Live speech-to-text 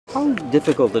How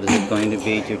difficult is it going to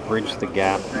be to bridge the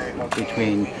gap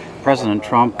between President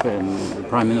Trump and the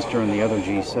Prime Minister and the other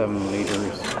G7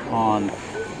 leaders on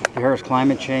Paris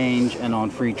climate change and on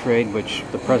free trade, which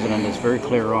the President is very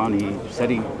clear on? He said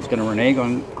he was going to renege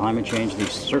on climate change, and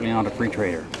he's certainly not a free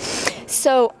trader.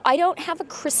 So I don't have a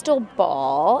crystal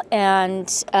ball,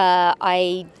 and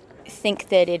I think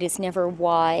that it is never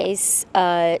wise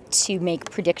to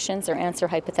make predictions or answer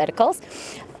hypotheticals.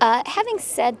 Having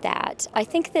said that, I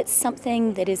think that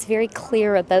something that is very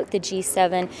clear about the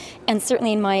G7, and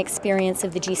certainly in my experience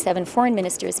of the G7 foreign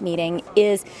ministers meeting,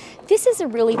 is this is a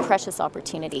really precious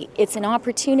opportunity. It's an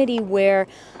opportunity where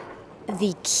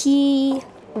the key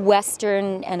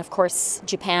Western, and of course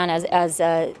Japan as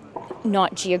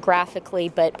not geographically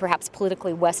but perhaps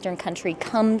politically Western country,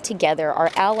 come together,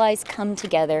 our allies come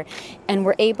together, and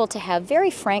we're able to have very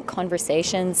frank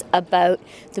conversations about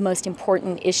the most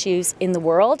important issues in the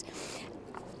world.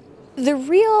 The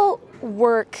real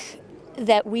work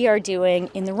that we are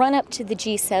doing in the run-up to the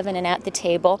G7 and at the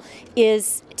table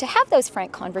is to have those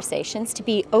frank conversations, to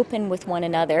be open with one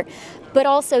another, but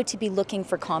also to be looking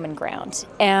for common ground.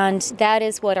 And that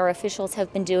is what our officials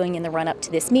have been doing in the run-up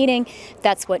to this meeting.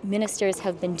 That's what ministers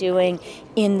have been doing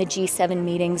in the G7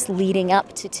 meetings leading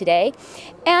up to today.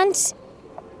 And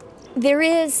there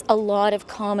is a lot of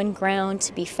common ground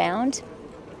to be found.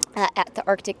 At the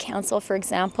Arctic Council, for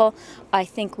example, I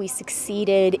think we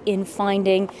succeeded in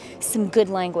finding some good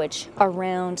language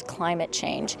around climate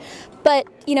change. But,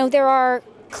 you know, there are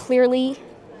clearly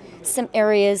some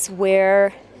areas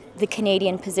where the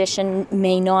Canadian position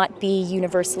may not be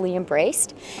universally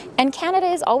embraced. And Canada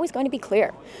is always going to be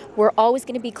clear. We're always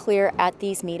going to be clear at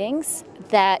these meetings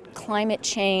that climate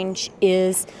change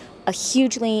is a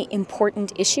hugely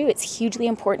important issue. It's hugely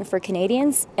important for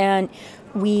Canadians, and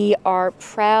we are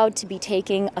proud to be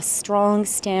taking a strong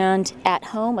stand at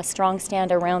home, a strong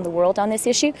stand around the world on this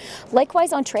issue.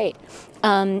 Likewise on trade.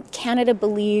 Canada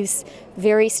believes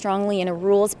very strongly in a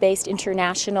rules-based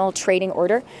international trading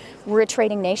order. We're a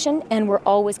trading nation, and we're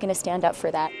always going to stand up for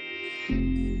that.